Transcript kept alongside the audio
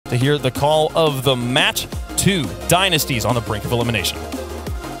to hear the call of the match. Two dynasties on the brink of elimination.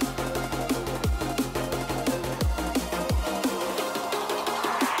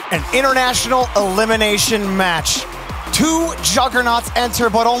 An international elimination match. Two juggernauts enter,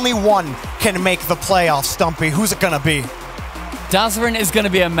 but only one can make the playoffs, Stumpy. Who's it gonna be? Dazarin is going to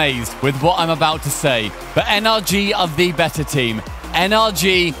be amazed with what I'm about to say, but NRG are the better team.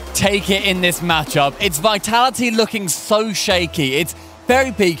 NRG take it in this matchup. It's Vitality looking so shaky. It's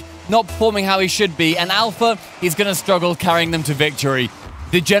Fairy Peak not performing how he should be, and Alpha is going to struggle carrying them to victory.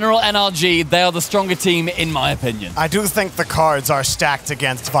 The general NRG, they are the stronger team, in my opinion. I do think the cards are stacked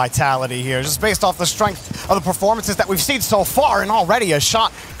against Vitality here, just based off the strength of the performances that we've seen so far, and already a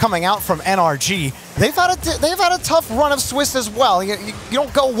shot coming out from NRG. They've had a tough run of Swiss as well. You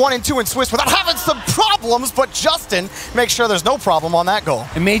don't go 1 and 2 in Swiss without having some problems, but Justin makes sure there's no problem on that goal.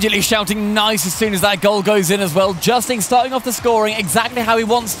 Immediately shouting nice as soon as that goal goes in as well. Justin starting off the scoring exactly how he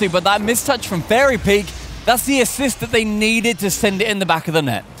wants to, but that mistouch from Fairy Peak, that's the assist that they needed to send it in the back of the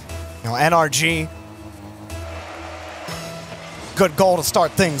net. Now NRG, good goal to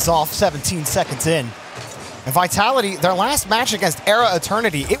start things off, 17 seconds in. And Vitality, their last match against Era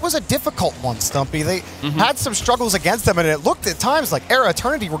Eternity, it was a difficult one, Stumpy. They had some struggles against them, and it looked at times like Era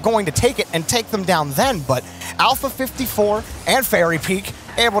Eternity were going to take it and take them down then, but Alpha 54 and Fairy Peak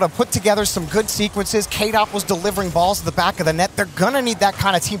able to put together some good sequences. KDOP was delivering balls to the back of the net. They're going to need that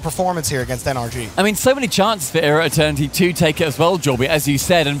kind of team performance here against NRG. I mean, so many chances for Era Eternity to take it as well, Jorby, as you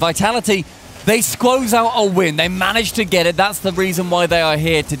said, and Vitality, they squoze out a win. They managed to get it. That's the reason why they are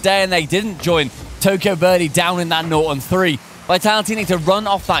here today, and they didn't join Tokyo Birdie down in that 0-3. Vitality need to run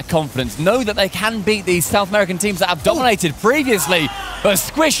off that confidence, know that they can beat these South American teams that have dominated previously, but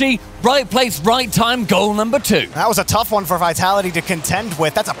Squishy, right place, right time, goal number 2. That was a tough one for Vitality to contend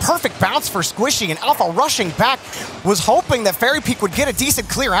with. That's a perfect bounce for Squishy, and Alpha rushing back was hoping that Fairy Peak would get a decent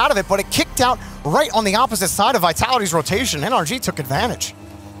clear out of it, but it kicked out right on the opposite side of Vitality's rotation. NRG took advantage.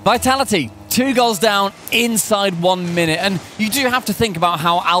 Vitality, 2 goals down inside 1 minute, and you do have to think about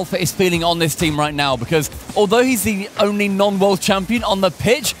how Alpha is feeling on this team right now, because although he's the only non-world champion on the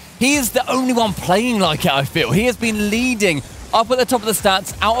pitch, he is the only one playing like it, I feel. He has been leading up at the top of the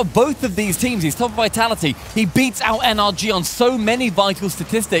stats out of both of these teams. He's top of Vitality. He beats out NRG on so many vital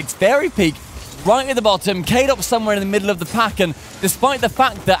statistics. Fairy Peak right at the bottom, KDOP somewhere in the middle of the pack, and despite the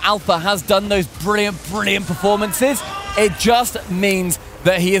fact that Alpha has done those brilliant performances, it just means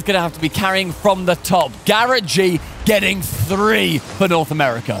that he is going to have to be carrying from the top. Garrett G getting 3 for North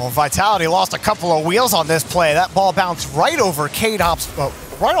America. Well, Vitality lost a couple of wheels on this play. That ball bounced right over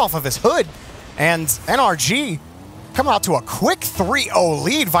KDOP's, right off of his hood, and NRG coming out to a quick 3-0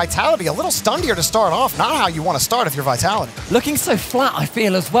 lead. Vitality a little stunned here to start off. Not how you want to start if you're Vitality. Looking so flat, I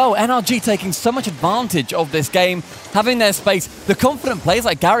feel, as well. NRG taking so much advantage of this game, having their space. The confident plays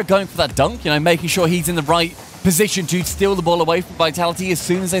like Garrett going for that dunk, you know, making sure he's in the right position to steal the ball away from Vitality as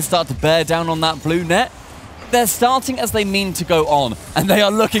soon as they start to bear down on that blue net. They're starting as they mean to go on, and they are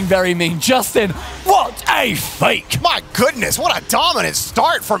looking very mean. Justin, what a fake! My goodness, what a dominant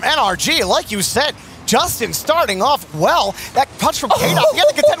start from NRG. Like you said, Justin starting off well. That punch from KDOP, he had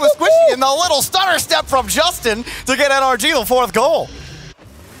to contend with Squishy, and the little stutter step from Justin to get NRG the 4th goal.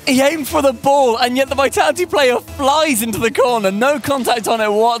 He aimed for the ball, and yet the Vitality player flies into the corner. No contact on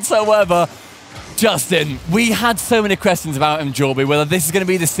it whatsoever. Justin, we had so many questions about him, Jorby, whether this is going to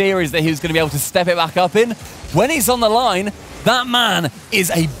be the series that he was going to be able to step it back up in. When he's on the line, that man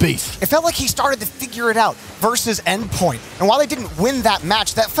is a beast. It felt like he started to figure it out versus Endpoint. And while they didn't win that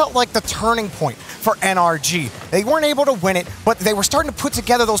match, that felt like the turning point for NRG. They weren't able to win it, but they were starting to put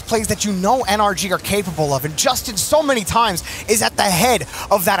together those plays that you know NRG are capable of. And Justin, so many times, is at the head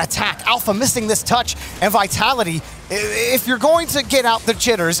of that attack. Alpha missing this touch, and Vitality, if you're going to get out the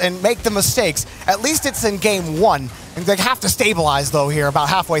jitters and make the mistakes, at least it's in game 1. And they have to stabilize, though, here about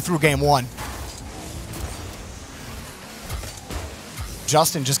halfway through game 1.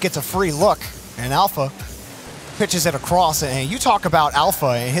 Justin just gets a free look, and Alpha pitches it across. And you talk about Alpha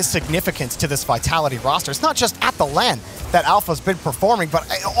and his significance to this Vitality roster. It's not just at the LAN that Alpha's been performing, but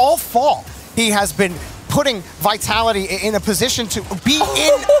all fall he has been putting Vitality in a position to be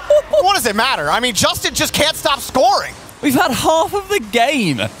in. What does it matter? I mean, Justin just can't stop scoring. We've had half of the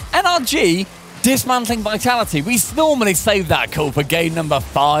game. NRG dismantling Vitality. We normally save that call for game number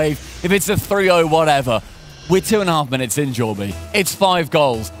 5, if it's a 3-0 whatever. We're 2.5 minutes in, Jorby. It's 5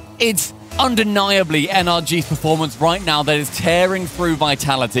 goals. It's undeniably NRG's performance right now that is tearing through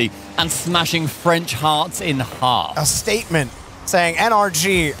Vitality and smashing French hearts in half. A statement saying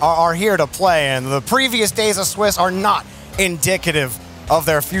NRG are here to play, and the previous days of Swiss are not indicative of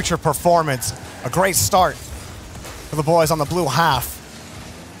their future performance. A great start for the boys on the blue half.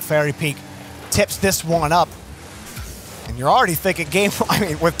 Fairy Peak tips this one up. And you're already thinking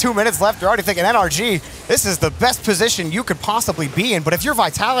with 2 minutes left, you're already thinking NRG, this is the best position you could possibly be in. But if you're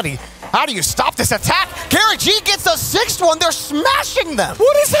Vitality, how do you stop this attack? Garrett G gets a 6th one. They're smashing them.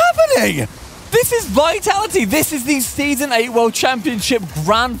 What is happening? This is Vitality. This is the Season 8 World Championship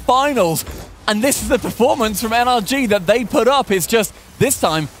Grand Finals. And this is the performance from NRG that they put up. It's just, this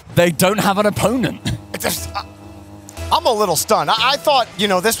time, they don't have an opponent. I'm a little stunned. I thought,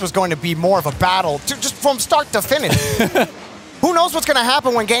 this was going to be more of a battle, just from start to finish. Who knows what's going to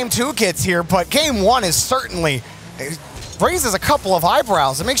happen when Game 2 gets here, but Game 1 is certainly, raises a couple of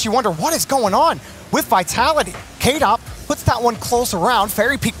eyebrows. It makes you wonder what is going on with Vitality. K-Dop puts that one close around.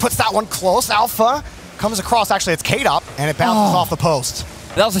 Fairy Peak puts that one close. Alpha comes across. Actually, it's K-Dop, and it bounces off the post.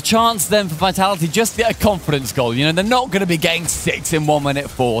 That was a chance then for Vitality just to get a confidence goal. They're not going to be getting 6 in 1 minute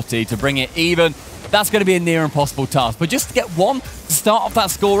 40 to bring it even. That's going to be a near impossible task. But just to get one to start off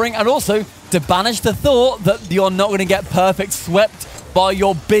that scoring and also to banish the thought that you're not going to get perfect swept by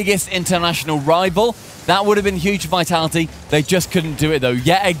your biggest international rival, that would have been huge for Vitality. They just couldn't do it though.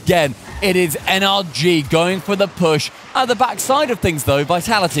 Yet again, it is NRG going for the push. At the backside of things though,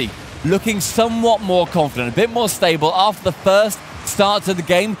 Vitality looking somewhat more confident, a bit more stable after the first start to the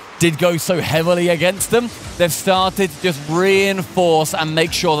game did go so heavily against them. They've started to just reinforce and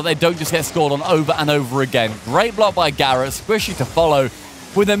make sure that they don't just get scored on over and over again. Great block by Garrett, Squishy to follow.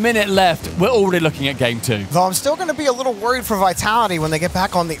 With a minute left, we're already looking at Game 2. Though I'm still going to be a little worried for Vitality when they get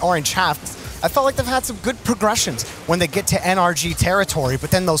back on the orange half. I felt like they've had some good progressions when they get to NRG territory,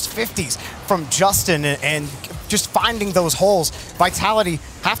 but then those 50s from Justin and just finding those holes. Vitality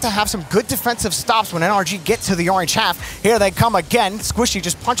have to have some good defensive stops when NRG get to the orange half. Here they come again. Squishy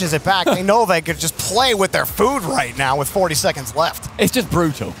just punches it back. They know they could just play with their food right now with 40 seconds left. It's just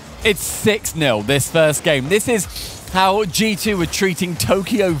brutal. It's 6-0 this first game. This is how G2 were treating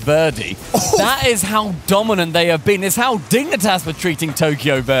Tokyo Verde. That is how dominant they have been. It's how Dignitas were treating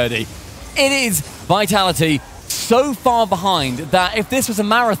Tokyo Verde. It is Vitality so far behind that if this was a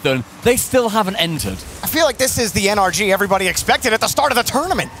marathon, they still haven't entered. I feel like this is the NRG everybody expected at the start of the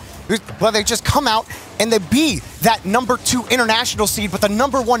tournament. Where they just come out and they be that #2 international seed, but the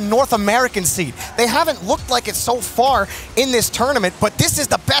 #1 North American seed. They haven't looked like it so far in this tournament, but this is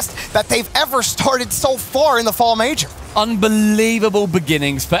the best that they've ever started so far in the Fall Major. Unbelievable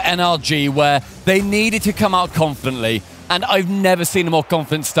beginnings for NRG where they needed to come out confidently. And I've never seen a more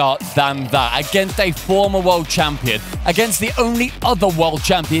confident start than that. Against a former world champion, against the only other world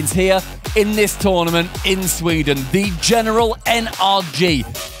champions here in this tournament in Sweden, the General NRG,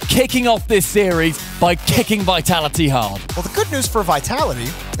 kicking off this series by kicking Vitality hard. Well, the good news for Vitality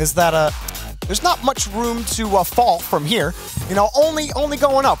is that there's not much room to fall from here. Only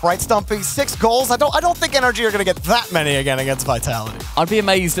going up, right, Stumpy? 6 goals. I don't think NRG are going to get that many again against Vitality. I'd be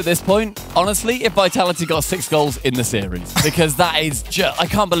amazed at this point, honestly, if Vitality got 6 goals in the series. Because that is just, I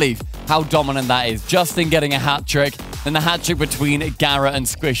can't believe how dominant that is. Justin getting a hat-trick, and the hat-trick between Garrett and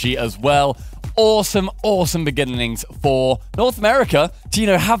Squishy as well. Awesome, awesome beginnings for North America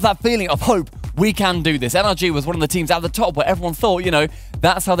to, have that feeling of hope. We can do this. NRG was one of the teams at the top where everyone thought,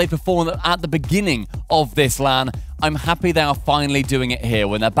 that's how they performed at the beginning of this LAN. I'm happy they are finally doing it here.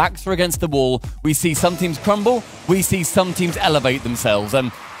 When their backs are against the wall, we see some teams crumble, we see some teams elevate themselves,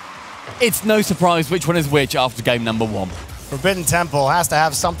 and it's no surprise which one is which after game #1. Forbidden Temple has to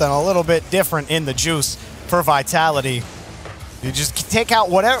have something a little bit different in the juice for Vitality. You just take out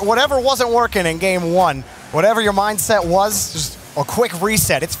whatever wasn't working in game 1, whatever your mindset was, just a quick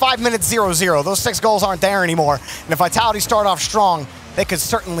reset. It's 5 minutes 0-0. Those 6 goals aren't there anymore. And if Vitality start off strong, they could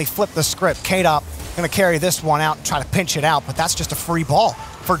certainly flip the script. K-Dop going to carry this one out and try to pinch it out, but that's just a free ball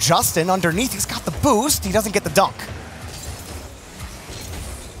for Justin. Underneath, he's got the boost. He doesn't get the dunk.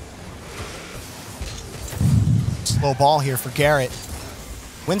 Slow ball here for Garrett.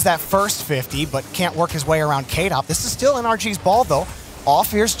 Wins that first 50, but can't work his way around K-Dop. This is still NRG's ball, though.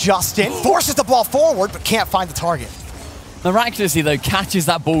 Off, here's Justin. Forces the ball forward, but can't find the target. Miraculously, though, catches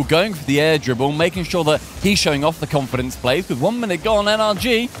that ball going for the air dribble, making sure that he's showing off the confidence plays. With 1 minute gone,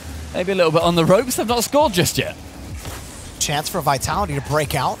 NRG, maybe a little bit on the ropes. They've not scored just yet. Chance for Vitality to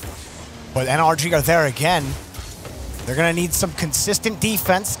break out, but NRG are there again. They're going to need some consistent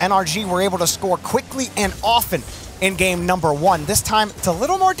defense. NRG were able to score quickly and often in game #1. This time, it's a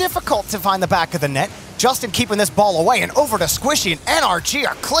little more difficult to find the back of the net. Justin keeping this ball away and over to Squishy, and NRG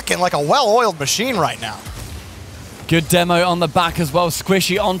are clicking like a well-oiled machine right now. Good demo on the back as well.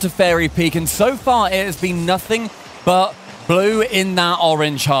 Squishy onto Fairy Peak, and so far it has been nothing but blue in that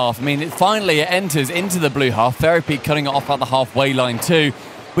orange half. I mean, finally it enters into the blue half. Fairy Peak cutting it off at the halfway line too.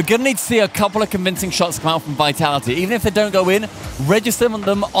 we're going to need to see a couple of convincing shots come out from Vitality. Even if they don't go in, register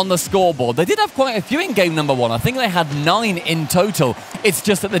them on the scoreboard. They did have quite a few in game number 1. I think they had 9 in total. It's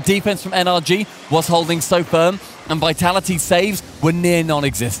just that the defense from NRG was holding so firm, and Vitality's saves were near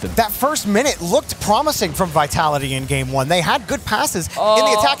non-existent. That first minute looked promising from Vitality in game 1. They had good passes in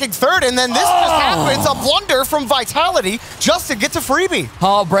the attacking third, and then this just happens. A blunder from Vitality. Justin gets a freebie.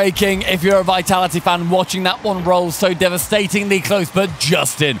 Heartbreaking if you're a Vitality fan watching that one roll so devastatingly close, but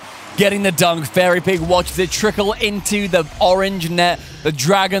Justin getting the dunk. Fairy Pig watches it trickle into the orange net. The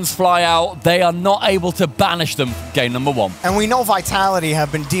Dragons fly out. They are not able to banish them. Game number 1. And we know Vitality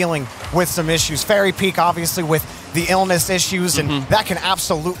have been dealing with some issues. Fairy Peak, obviously, with the illness issues, and that can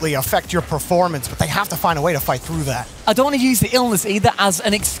absolutely affect your performance, but they have to find a way to fight through that. I don't want to use the illness either as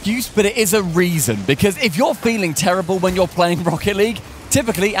an excuse, but it is a reason, because if you're feeling terrible when you're playing Rocket League,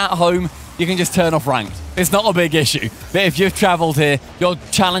 typically at home, you can just turn off ranked. It's not a big issue. But if you've traveled here, you're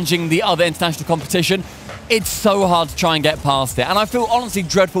challenging the other international competition, it's so hard to try and get past it. And I feel honestly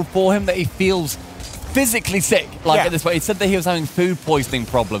dreadful for him that he feels physically sick, at this point. He said that he was having food poisoning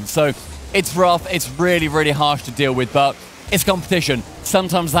problems. So it's rough. It's really, really harsh to deal with, but it's competition.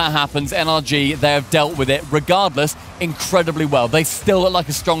 Sometimes that happens. NRG, they have dealt with it, regardless, incredibly well. They still look like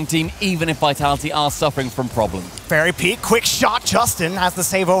a strong team, even if Vitality are suffering from problems. Fairy Peak, quick shot. Justin has the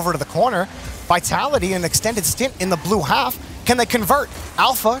save over to the corner. Vitality, an extended stint in the blue half. Can they convert?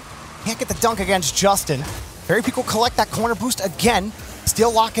 Alpha can't get the dunk against Justin. Fairy Peak will collect that corner boost again.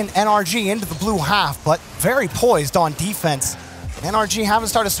 Still locking NRG into the blue half, but very poised on defense. NRG haven't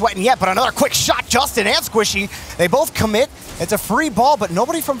started sweating yet, but another quick shot. Justin and Squishy, they both commit. It's a free ball, but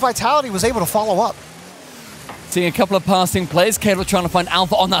nobody from Vitality was able to follow up. Seeing a couple of passing plays, Caleb trying to find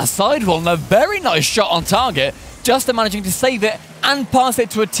Alpha on that sidewall, and a very nice shot on target. Justin managing to save it and pass it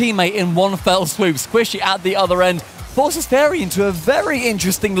to a teammate in one fell swoop. Squishy at the other end forces Fairy into a very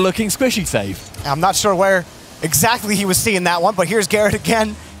interesting looking Squishy save. I'm not sure where exactly he was seeing that one, but here's Garrett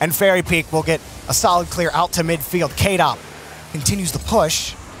again, and Fairy Peak will get a solid clear out to midfield. K-Dop continues the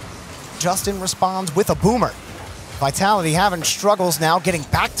push. Justin responds with a boomer. Vitality having struggles now getting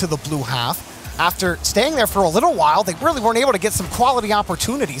back to the blue half. After staying there for a little while, they really weren't able to get some quality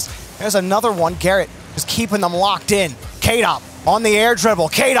opportunities. There's another one. Garrett just keeping them locked in. K-Dop on the air dribble.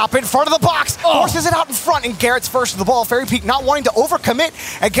 K-Dop in front of the box. Forces it out in front, and Garrett's first to the ball. Fairy Peak not wanting to overcommit,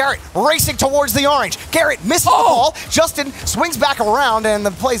 and Garrett racing towards the orange. Garrett misses the ball. Justin swings back around, and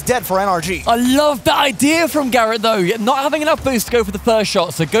the play's dead for NRG. I love the idea from Garrett, though. Not having enough boost to go for the first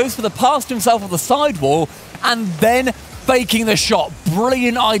shot, so goes for the pass to himself on the sidewall, and then faking the shot.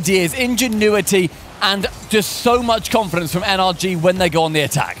 Brilliant ideas, ingenuity, and just so much confidence from NRG when they go on the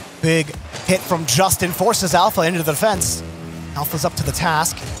attack. Big hit from Justin forces Alpha into the defense. Alpha's up to the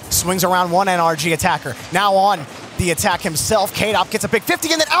task. Swings around one NRG attacker. Now on the attack himself. K-Dop gets a big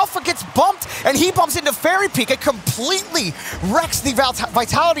 50, and then Alpha gets bumped, and he bumps into Fairy Peak. It completely wrecks the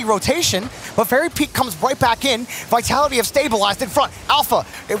Vitality rotation, but Fairy Peak comes right back in. Vitality have stabilized in front. Alpha,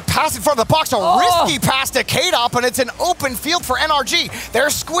 pass in front of the box. A risky pass to K-Dop, and it's an open field for NRG. They're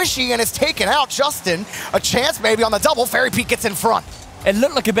squishy, and it's taken out. Justin, a chance maybe on the double. Fairy Peak gets in front. It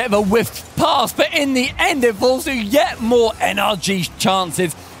looked like a bit of a whiffed pass, but in the end it falls to yet more NRG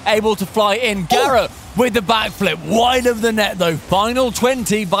chances. Able to fly in. Garrett with the backflip. Wide of the net, though. Final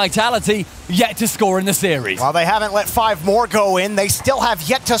 20, Vitality yet to score in the series. While they haven't let 5 more go in, they still have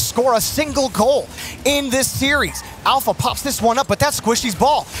yet to score a single goal in this series. Alpha pops this one up, but that's Squishy's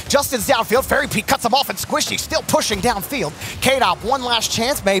ball. Justin's downfield. Fairy Peak cuts him off, and Squishy still pushing downfield. K-Dop, one last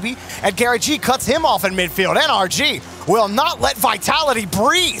chance maybe, and Garrett G cuts him off in midfield. NRG will not let Vitality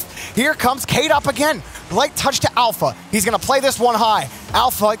breathe. Here comes K-Dop again. Light touch to Alpha. He's going to play this one high.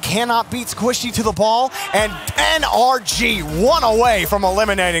 Alpha cannot beat Squishy to the ball, and NRG one away from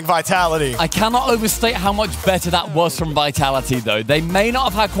eliminating Vitality. I cannot overstate how much better that was from Vitality, though. They may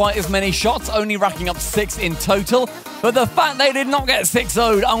not have had quite as many shots, only racking up 6 in total, but the fact they did not get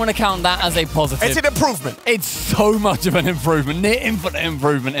 6-0'd, I'm going to count that as a positive. It's an improvement. It's so much of an improvement, near infinite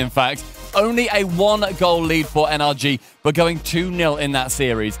improvement, in fact. Only a 1-goal lead for NRG, but going 2-0 in that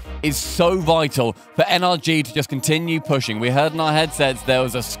series is so vital for NRG to just continue pushing. We heard in our headsets there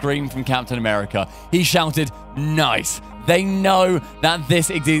was a scream from Captain America. He shouted, "Nice." They know that this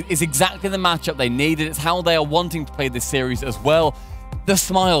is exactly the matchup they needed. It's how they are wanting to play this series as well. The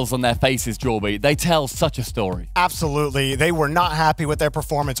smiles on their faces, Jorby, they tell such a story. Absolutely. They were not happy with their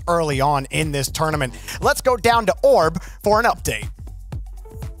performance early on in this tournament. Let's go down to Orb for an update.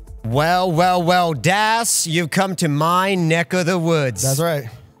 Well, Das, you've come to my neck of the woods. That's right.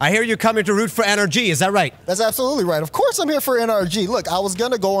 I hear you're coming to root for NRG, is that right? That's absolutely right. Of course I'm here for NRG. Look, I was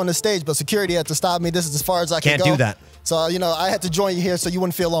going to go on the stage, but security had to stop me. This is as far as I can go. Can't do that. So, you know, I had to join you here so you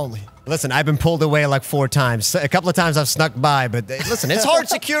wouldn't feel lonely. Listen, I've been pulled away like 4 times. A couple of times I've snuck by, but listen, it's hard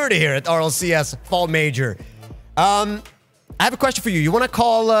security here at RLCS Fall Major. I have a question for you. You want to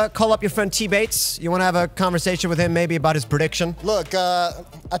call up your friend T Bates? You want to have a conversation with him maybe about his prediction? Look,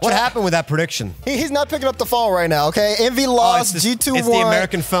 what happened with that prediction? He's not picking up the phone right now, okay? Envy lost, G2 won. It's the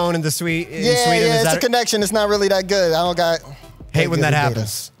American phone in Sweden. Yeah, it's a connection. It's not really that good. I don't got... Hate when that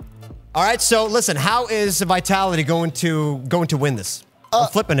happens. All right, so listen, how is Vitality going to win this? I'm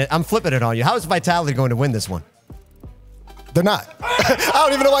flipping it on you. How is Vitality going to win this one? They're not. I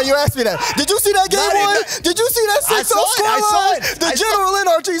don't even know why you asked me that. Did you see that game one? Did you see that 6-0 scoreline? I saw it. The general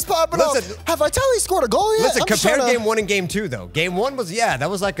NRG's popping up. Have Vitality scored a goal yet? Listen, compare game 1 and game 2, though. Game 1 was, that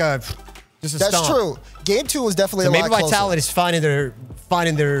was like just a That's stomp. true. Game 2 was definitely a lot closer. Maybe Vitality's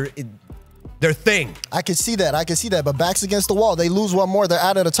finding their thing. I can see that. But backs against the wall. They lose one more. They're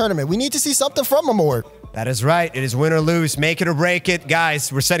out of the tournament. We need to see something from them more. That is right. It is win or lose. Make it or break it.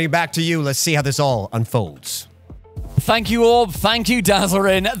 Guys, we're sending it back to you. Let's see how this all unfolds. Thank you, Orb. Thank you,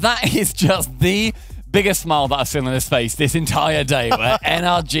 Dazzlerin. That is just the biggest smile that I've seen on his face this entire day, where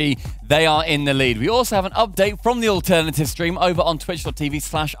NRG, they are in the lead. We also have an update from the alternative stream over on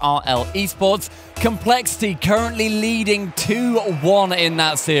twitch.tv/RL Esports. Complexity currently leading 2-1 in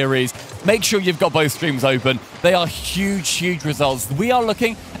that series. Make sure you've got both streams open. They are huge, huge results. We are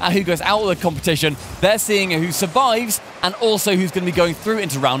looking at who goes out of the competition. They're seeing who survives and also who's going to be going through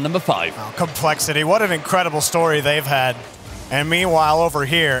into round number 5. Oh, Complexity, what an incredible story they've had. And meanwhile, over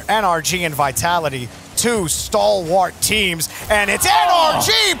here, NRG and Vitality, 2 stalwart teams, and it's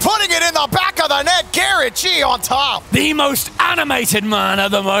NRG putting it in the back of the net. Garrett G on top. The most animated man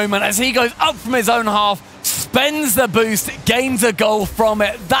at the moment as he goes up from his own half, spends the boost, gains a goal from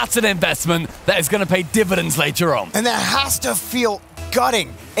it. That's an investment that is going to pay dividends later on. And that has to feel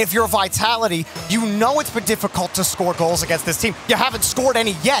gutting. If you're Vitality, you know it's been difficult to score goals against this team. You haven't scored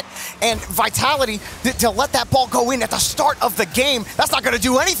any yet. And Vitality, to let that ball go in at the start of the game, that's not going to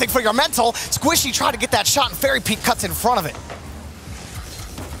do anything for your mental. Squishy tried to get that shot, and Fairy Peak cuts in front of it.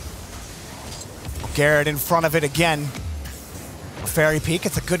 Garrett in front of it again. Fairy Peak,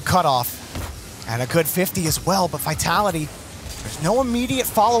 it's a good cutoff. And a good 50 as well, but Vitality, there's no immediate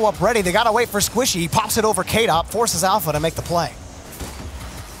follow-up ready. They gotta wait for Squishy. He pops it over K-Dop, forces Alpha to make the play.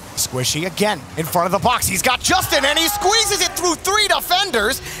 Squishy again in front of the box. He's got Justin, and he squeezes it through 3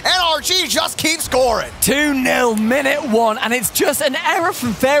 defenders. NRG just keeps scoring. 2-0, minute 1, and it's just an error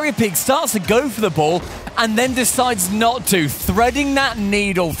from Fairy Peak. Starts to go for the ball, and then decides not to, threading that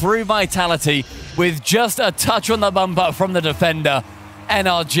needle through Vitality with just a touch on the bumper from the defender.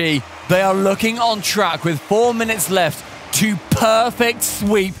 NRG, they are looking on track with 4 minutes left to perfect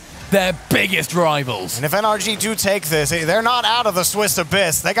sweep their biggest rivals. And if NRG do take this, they're not out of the Swiss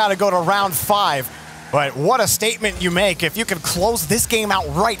Abyss. They got to go to round 5. But what a statement you make. If you can close this game out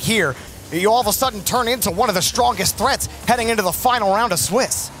right here, you all of a sudden turn into one of the strongest threats heading into the final round of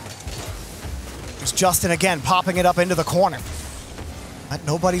Swiss. There's Justin again, popping it up into the corner. But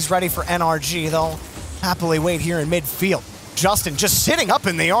nobody's ready for NRG. They'll happily wait here in midfield. Justin just sitting up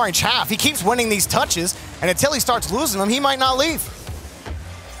in the orange half. He keeps winning these touches, and until he starts losing them, he might not leave.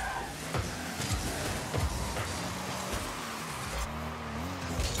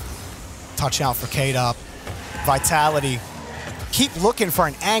 Touch out for K-Dop. Vitality keep looking for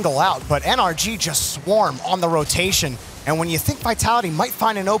an angle out, but NRG just swarm on the rotation. And when you think Vitality might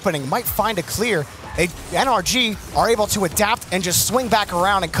find an opening, might find a clear, NRG are able to adapt and just swing back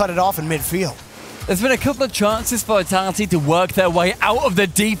around and cut it off in midfield. There's been a couple of chances for Vitality to work their way out of the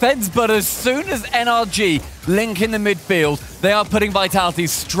defense, but as soon as NRG link in the midfield, they are putting Vitality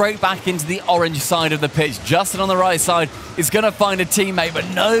straight back into the orange side of the pitch. Justin on the right side is going to find a teammate, but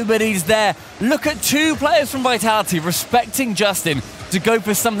nobody's there. Look at 2 players from Vitality respecting Justin to go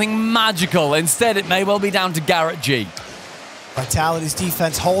for something magical. Instead, it may well be down to Garrett G. Vitality's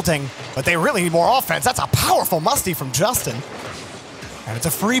defense holding, but they really need more offense. That's a powerful musty from Justin. And it's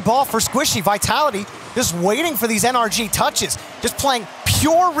a free ball for Squishy. Vitality just waiting for these NRG touches. Just playing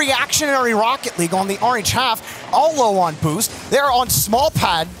pure reactionary Rocket League on the orange half, all low on boost. They're on small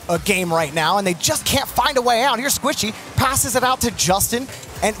pad a game right now, and they just can't find a way out. Here's Squishy, passes it out to Justin,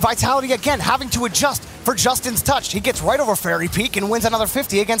 and Vitality again having to adjust for Justin's touch. He gets right over Fairy Peak and wins another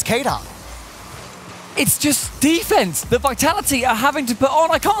 50 against K-Dop. It's just defense that Vitality are having to put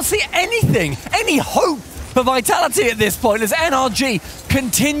on. I can't see anything, any hope for Vitality at this point as NRG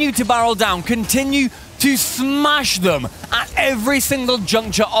continue to barrel down, continue to smash them at every single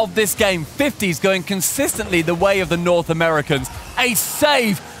juncture of this game. 50s going consistently the way of the North Americans. A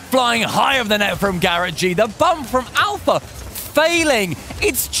save flying high of the net from Garrett G. The bump from Alpha failing.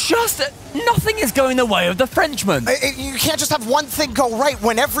 It's just nothing is going the way of the Frenchman. You can't just have one thing go right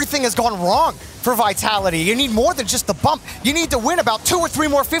when everything has gone wrong for Vitality. You need more than just the bump. You need to win about 2 or 3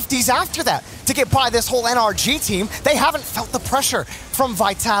 more 50s after that to get by this whole NRG team. They haven't felt the pressure from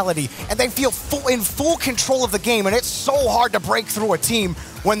Vitality, and they feel in full control of the game, and it's so hard to break through a team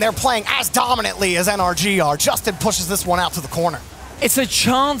when they're playing as dominantly as NRG are. Justin pushes this one out to the corner. It's a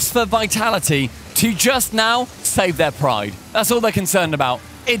chance for Vitality to just now save their pride. That's all they're concerned about.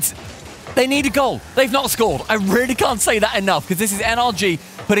 They need a goal. They've not scored. I really can't say that enough because this is NRG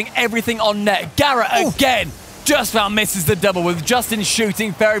putting everything on net. Garrett again just about misses the double with Justin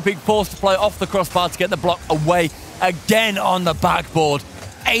shooting. Very big forced to play off the crossbar to get the block away. Again on the backboard.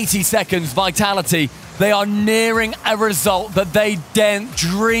 80 seconds, Vitality. They are nearing a result that they didn't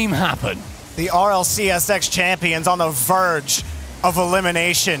dream happen. The RLCS champions on the verge of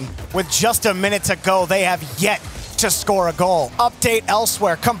elimination. With just a minute to go, they have yet to score a goal. Update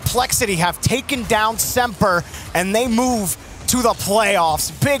elsewhere, Complexity have taken down Semper, and they move to the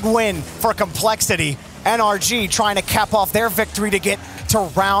playoffs. Big win for Complexity. NRG trying to cap off their victory to get to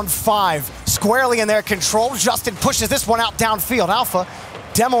round 5. Squarely in their control, Justin pushes this one out downfield. Alpha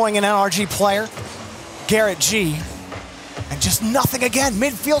demoing an NRG player, Garrett G, and just nothing again.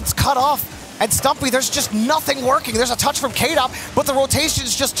 Midfield's cut off. And Stumpy, there's just nothing working. There's a touch from K-Dop, but the rotation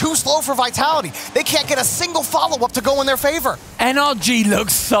is just too slow for Vitality. They can't get a single follow-up to go in their favor. NRG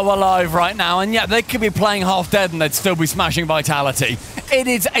looks so alive right now, and yet they could be playing half dead and they'd still be smashing Vitality. It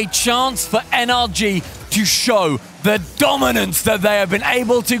is a chance for NRG to show the dominance that they have been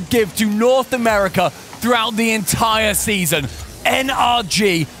able to give to North America throughout the entire season.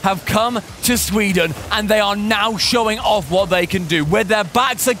 NRG have come to Sweden and they are now showing off what they can do. With their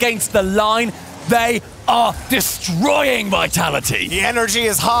backs against the line, they are destroying Vitality. The energy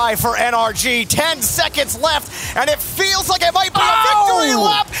is high for NRG. 10 seconds left, and it feels like it might be a victory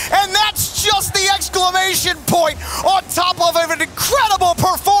lap, and that's just the exclamation point on top of an incredible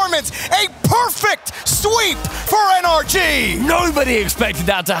performance. A perfect sweep for NRG. Nobody expected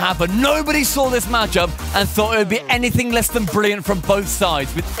that to happen. Nobody saw this matchup and thought it would be anything less than brilliant from both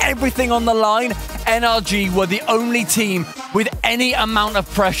sides. With everything on the line, NRG were the only team with any amount of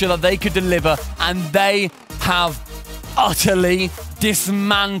pressure that they could deliver, and they have utterly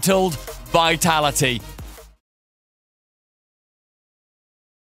dismantled Vitality.